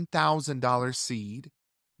the $1,000 seed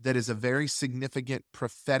that is a very significant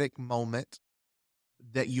prophetic moment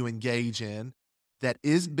that you engage in that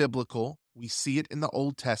is biblical. We see it in the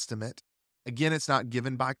Old Testament. Again, it's not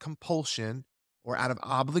given by compulsion or out of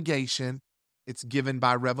obligation. It's given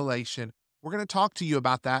by revelation. We're going to talk to you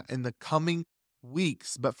about that in the coming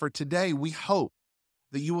weeks. But for today, we hope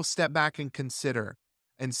that you will step back and consider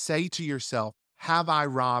and say to yourself, have I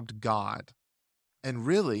robbed God? And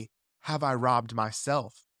really, have I robbed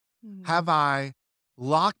myself? Have I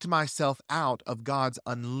locked myself out of God's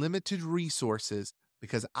unlimited resources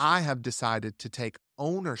because I have decided to take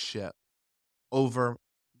ownership over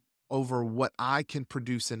what I can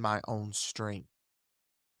produce in my own strength?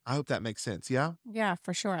 I hope that makes sense. Yeah. Yeah,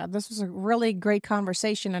 for sure. This was a really great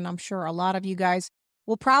conversation, and I'm sure a lot of you guys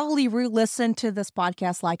will probably re-listen to this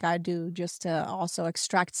podcast like I do, just to also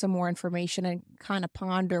extract some more information and kind of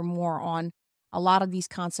ponder more on a lot of these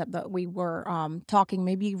concepts that we were talking.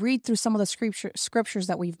 Maybe read through some of the scriptures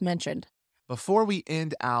that we've mentioned. Before we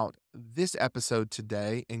end out this episode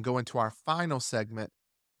today and go into our final segment,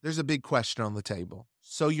 there's a big question on the table.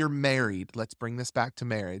 So you're married. Let's bring this back to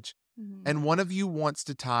marriage. And one of you wants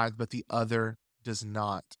to tithe, but the other does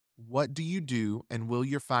not. What do you do, and will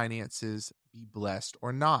your finances be blessed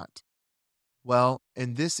or not? Well,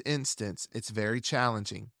 in this instance, it's very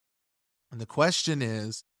challenging. And the question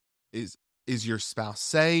is your spouse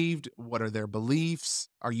saved? What are their beliefs?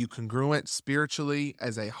 Are you congruent spiritually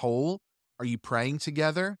as a whole? Are you praying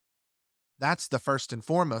together? That's the first and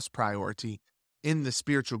foremost priority in the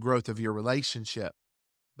spiritual growth of your relationship.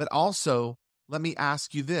 But also, let me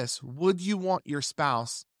ask you this. Would you want your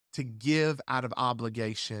spouse to give out of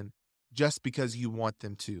obligation just because you want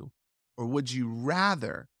them to? Or would you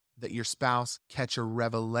rather that your spouse catch a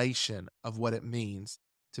revelation of what it means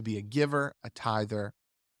to be a giver, a tither,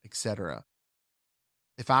 etc.?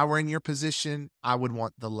 If I were in your position, I would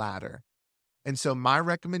want the latter. And so my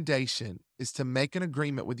recommendation is to make an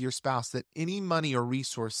agreement with your spouse that any money or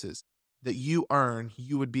resources that you earn,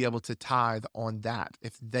 you would be able to tithe on that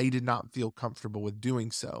if they did not feel comfortable with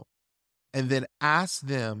doing so. And then ask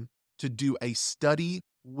them to do a study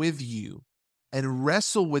with you and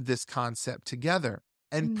wrestle with this concept together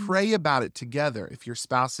and pray about it together if your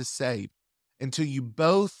spouse is saved until you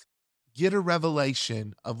both get a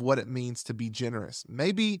revelation of what it means to be generous.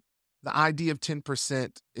 Maybe the idea of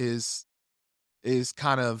 10% is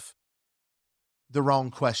kind of the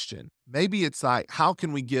wrong question. Maybe it's like, how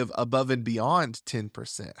can we give above and beyond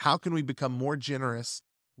 10%? How can we become more generous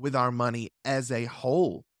with our money as a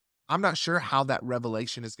whole? I'm not sure how that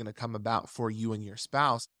revelation is going to come about for you and your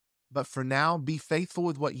spouse, but for now, be faithful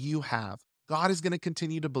with what you have. God is going to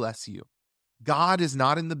continue to bless you. God is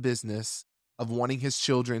not in the business of wanting his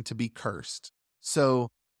children to be cursed. So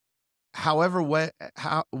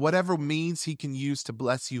whatever means he can use to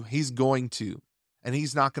bless you, he's going to. And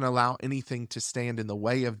he's not going to allow anything to stand in the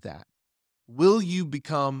way of that. Will you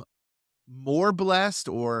become more blessed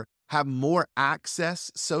or have more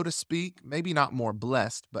access, so to speak? Maybe not more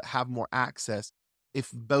blessed, but have more access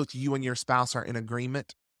if both you and your spouse are in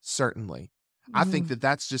agreement? Certainly. I think that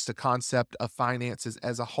that's just a concept of finances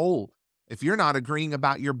as a whole. If you're not agreeing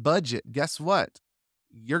about your budget, guess what?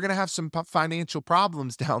 You're going to have some financial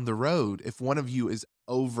problems down the road if one of you is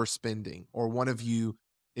overspending or one of you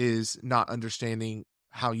is not understanding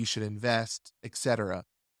how you should invest, etc.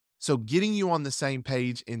 So getting you on the same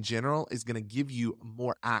page in general is going to give you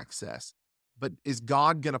more access. But is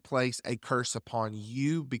God going to place a curse upon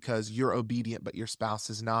you because you're obedient but your spouse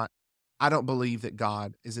is not? I don't believe that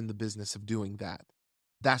God is in the business of doing that.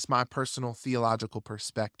 That's my personal theological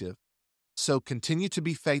perspective. So continue to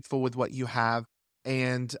be faithful with what you have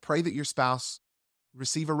and pray that your spouse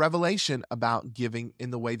receive a revelation about giving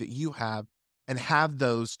in the way that you have, and have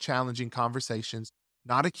those challenging conversations,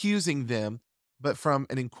 not accusing them, but from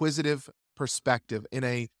an inquisitive perspective, in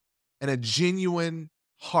a genuine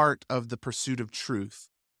heart of the pursuit of truth.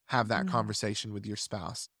 Have that conversation with your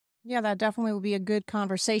spouse. Yeah, that definitely would be a good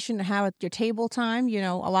conversation to have at your table time. You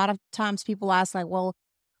know, a lot of times people ask like, well,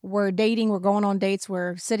 we're dating, we're going on dates,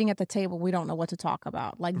 we're sitting at the table, we don't know what to talk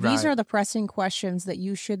about. Like these Right. are the pressing questions that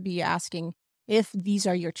you should be asking if these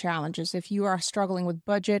are your challenges. If you are struggling with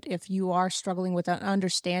budget, if you are struggling with an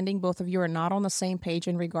understanding, both of you are not on the same page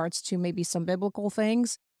in regards to maybe some biblical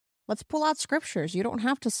things, let's pull out scriptures. You don't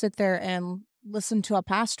have to sit there and listen to a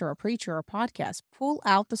pastor, a preacher, or a podcast. Pull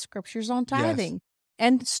out the scriptures on tithing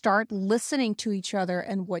and start listening to each other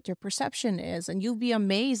and what your perception is. And you'll be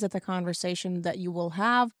amazed at the conversation that you will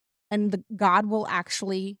have, and God will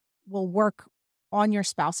work on your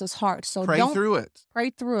spouse's heart. So Pray through it. Pray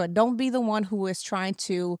through it. Don't be the one who is trying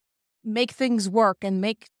to make things work and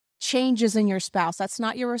make changes in your spouse. That's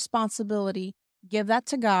not your responsibility. Give that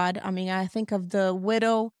to God. I mean, I think of the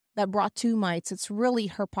widow that brought 2 mites. It's really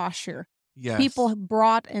her posture. Yes. People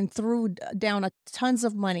brought and threw down tons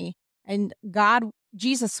of money, And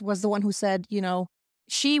Jesus was the one who said,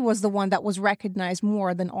 she was the one that was recognized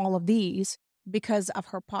more than all of these because of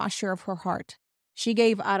her posture of her heart. She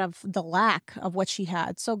gave out of the lack of what she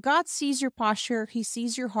had. So God sees your posture. He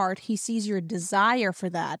sees your heart. He sees your desire for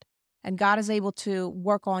that. And God is able to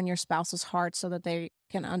work on your spouse's heart so that they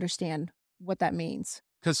can understand what that means.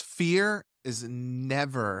 Because fear is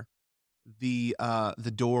never the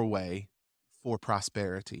doorway for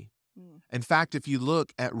prosperity. In fact, if you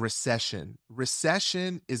look at recession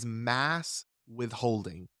is mass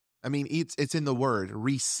withholding. I mean, it's in the word,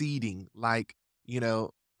 receding, like,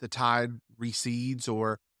 the tide recedes,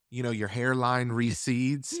 or, your hairline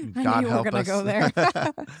recedes. God help us. Go there.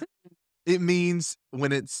 It means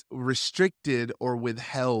when it's restricted or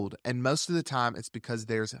withheld. And most of the time it's because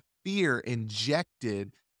there's fear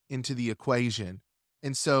injected into the equation.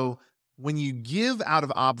 And so when you give out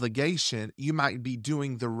of obligation, you might be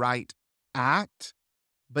doing the right act.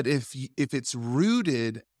 But if it's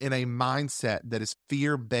rooted in a mindset that is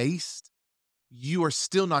fear-based, you are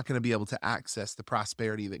still not going to be able to access the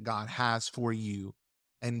prosperity that God has for you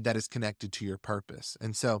and that is connected to your purpose.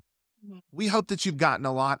 And so we hope that you've gotten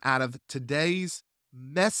a lot out of today's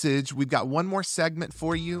message. We've got one more segment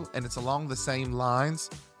for you, and it's along the same lines.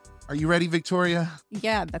 Are you ready, Victoria?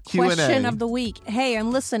 Yeah, the Q&A. Question of the week. Hey,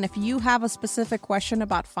 and listen, if you have a specific question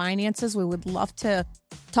about finances, we would love to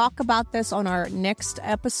talk about this on our next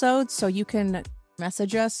episode. So you can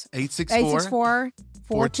message us.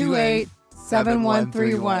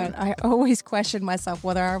 864-428-7131. I always question myself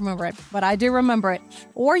whether I remember it, but I do remember it.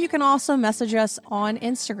 Or you can also message us on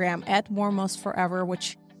Instagram at MoreMostForever,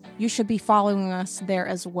 which you should be following us there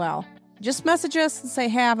as well. Just message us and say,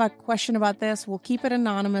 hey, I have a question about this. We'll keep it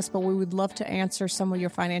anonymous, but we would love to answer some of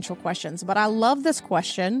your financial questions. But I love this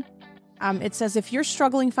question. It says, if you're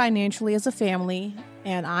struggling financially as a family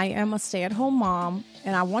and I am a stay-at-home mom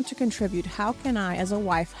and I want to contribute, how can I, as a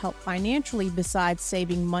wife, help financially besides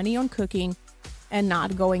saving money on cooking and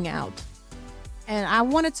not going out? And I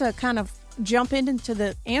wanted to kind of jump into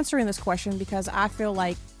the answering this question because I feel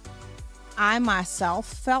like I myself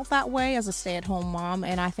felt that way as a stay-at-home mom,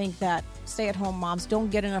 and I think that stay-at-home moms don't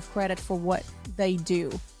get enough credit for what they do.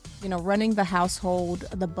 Running the household,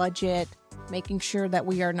 the budget, making sure that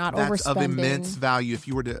we are not overspending. That's of immense value. If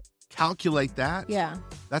you were to calculate that,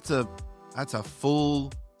 that's a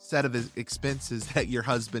full set of expenses that your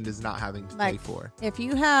husband is not having to pay for. If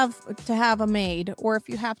you have to have a maid, or if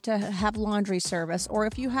you have to have laundry service, or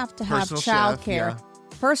if you have to have childcare.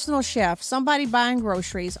 Personal chef, somebody buying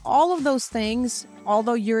groceries, all of those things,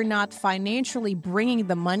 although you're not financially bringing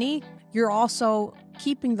the money, you're also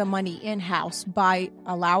keeping the money in-house by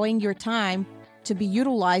allowing your time to be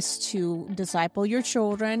utilized to disciple your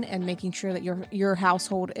children and making sure that your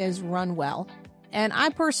household is run well. And I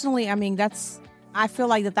personally, I feel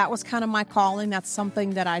like that was kind of my calling. That's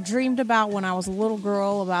something that I dreamed about when I was a little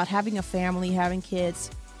girl, about having a family, having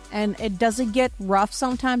kids. And it doesn't get rough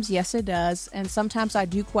sometimes. Yes, it does. And sometimes I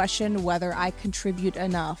do question whether I contribute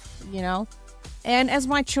enough, And as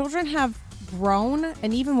my children have grown,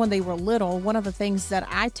 and even when they were little, one of the things that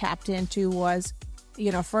I tapped into was,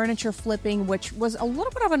 furniture flipping, which was a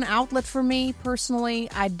little bit of an outlet for me personally.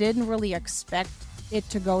 I didn't really expect it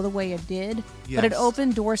to go the way it did, but it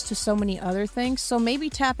opened doors to so many other things. So maybe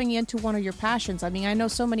tapping into one of your passions. I know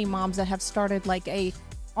so many moms that have started like a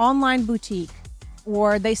online boutique,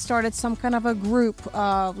 or they started some kind of a group,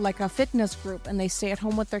 like a fitness group, and they stay at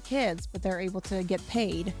home with their kids, but they're able to get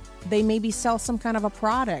paid. They maybe sell some kind of a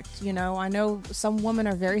product. I know some women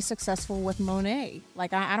are very successful with Monet.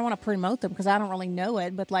 Like, I don't want to promote them because I don't really know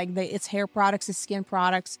it, but like it's hair products, it's skin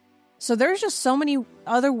products. So there's just so many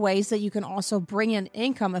other ways that you can also bring in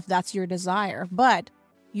income if that's your desire. But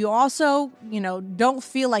you also, don't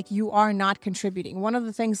feel like you are not contributing. One of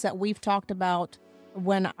the things that we've talked about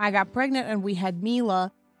when I got pregnant and we had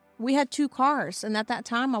Mila, we had 2 cars. And at that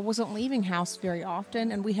time, I wasn't leaving house very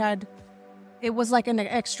often. And it was like an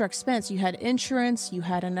extra expense. You had insurance, you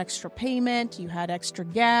had an extra payment, you had extra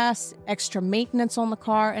gas, extra maintenance on the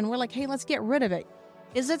car. And we're like, hey, let's get rid of it.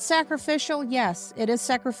 Is it sacrificial? Yes, it is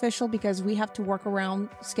sacrificial because we have to work around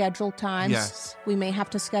scheduled times. Yes. We may have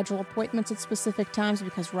to schedule appointments at specific times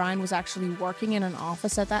because Ryan was actually working in an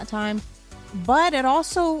office at that time. But it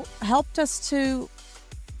also helped us to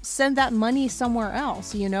send that money somewhere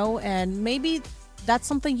else, and maybe that's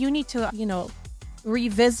something you need to,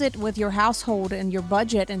 revisit with your household and your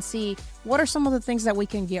budget and see what are some of the things that we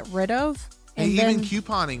can get rid of. And even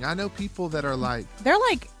couponing. I know people that are like, they're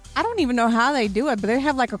like, I don't even know how they do it, but they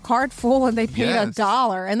have like a card full and they paid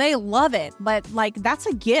 $1 and they love it. But like, that's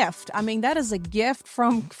a gift. That is a gift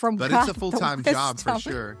from but God. It's a full-time job for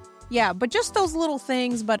sure. Yeah, but just those little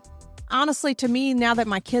things. But honestly, to me, now that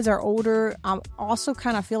my kids are older, I also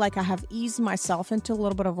kind of feel like I have eased myself into a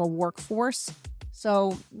little bit of a workforce.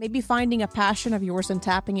 So maybe finding a passion of yours and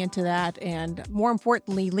tapping into that, and more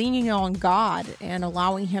importantly, leaning on God and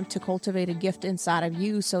allowing Him to cultivate a gift inside of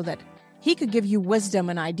you so that He could give you wisdom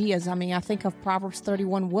and ideas. I mean, I think of Proverbs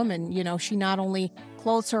 31 woman, she not only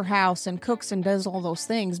clothes her house and cooks and does all those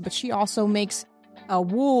things, but she also makes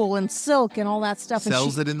wool and silk and all that stuff.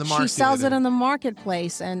 Sells it in the market. She sells it in the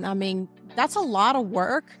marketplace. And I mean, that's a lot of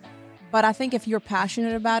work. But I think if you're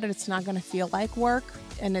passionate about it, it's not going to feel like work.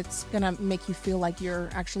 And it's going to make you feel like you're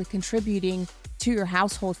actually contributing to your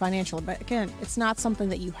household financially. But again, it's not something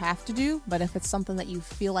that you have to do. But if it's something that you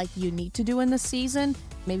feel like you need to do in this season,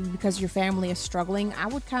 maybe because your family is struggling, I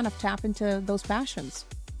would kind of tap into those passions.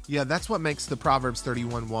 Yeah, that's what makes the Proverbs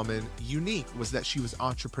 31 woman unique, was that she was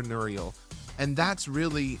entrepreneurial. And that's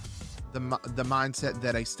really the mindset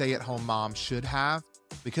that a stay-at-home mom should have,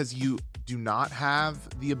 because you do not have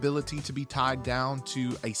the ability to be tied down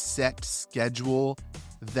to a set schedule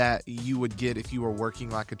that you would get if you were working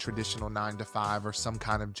like a traditional 9-to-5 or some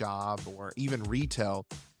kind of job or even retail.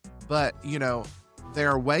 But, there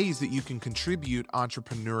are ways that you can contribute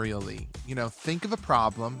entrepreneurially. Think of a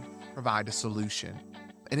problem, provide a solution.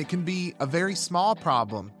 And it can be a very small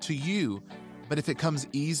problem to you, but if it comes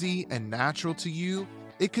easy and natural to you,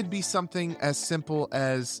 it could be something as simple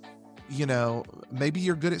as, maybe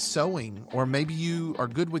you're good at sewing, or maybe you are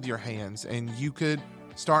good with your hands and you could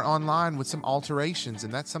start online with some alterations.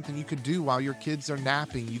 And that's something you could do while your kids are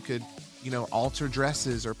napping. You could, alter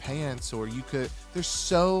dresses or pants, or you could,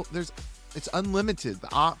 it's unlimited,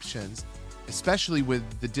 the options, especially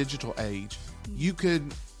with the digital age. You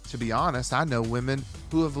could, to be honest, I know women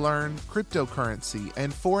who have learned cryptocurrency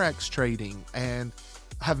and Forex trading and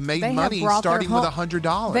have made money starting with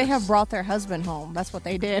 $100. They have brought their husband home. That's what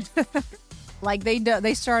they did. Like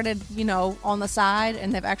they started, on the side,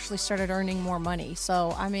 and they've actually started earning more money.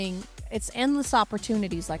 So, I mean, it's endless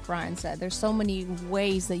opportunities, like Ryan said. There's so many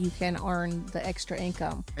ways that you can earn the extra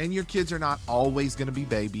income. And your kids are not always going to be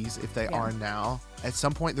babies if they are now. At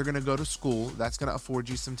some point, they're going to go to school. That's going to afford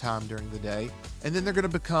you some time during the day. And then they're going to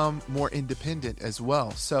become more independent as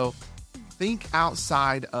well. So think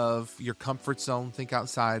outside of your comfort zone. Think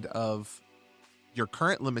outside of your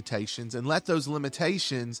current limitations, and let those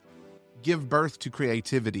limitations give birth to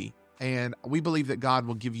creativity. And we believe that God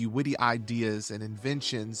will give you witty ideas and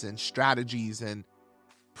inventions and strategies and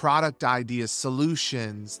product ideas,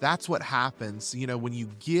 solutions. That's what happens. When you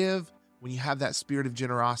give, when you have that spirit of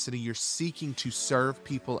generosity, you're seeking to serve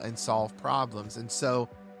people and solve problems. And so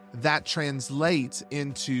that translates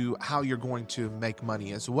into how you're going to make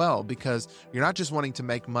money as well, because you're not just wanting to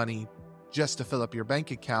make money just to fill up your bank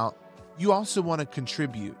account. You also want to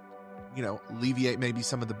contribute. Alleviate maybe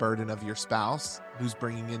some of the burden of your spouse who's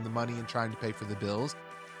bringing in the money and trying to pay for the bills,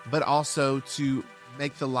 but also to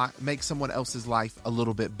make someone else's life a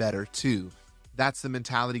little bit better too. That's the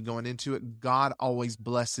mentality going into it. God always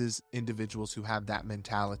blesses individuals who have that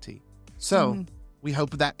mentality. So we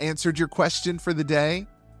hope that answered your question for the day.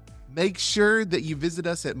 Make sure that you visit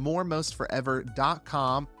us at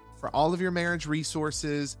moremostforever.com for all of your marriage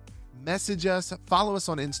resources. Message us, follow us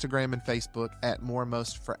on Instagram and Facebook at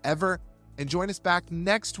moremostforever, and join us back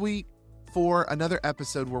next week for another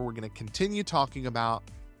episode where we're going to continue talking about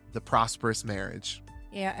the prosperous marriage.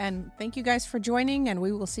 Yeah, and thank you guys for joining, and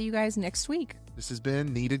we will see you guys next week. This has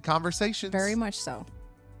been Needed Conversations. Very much so.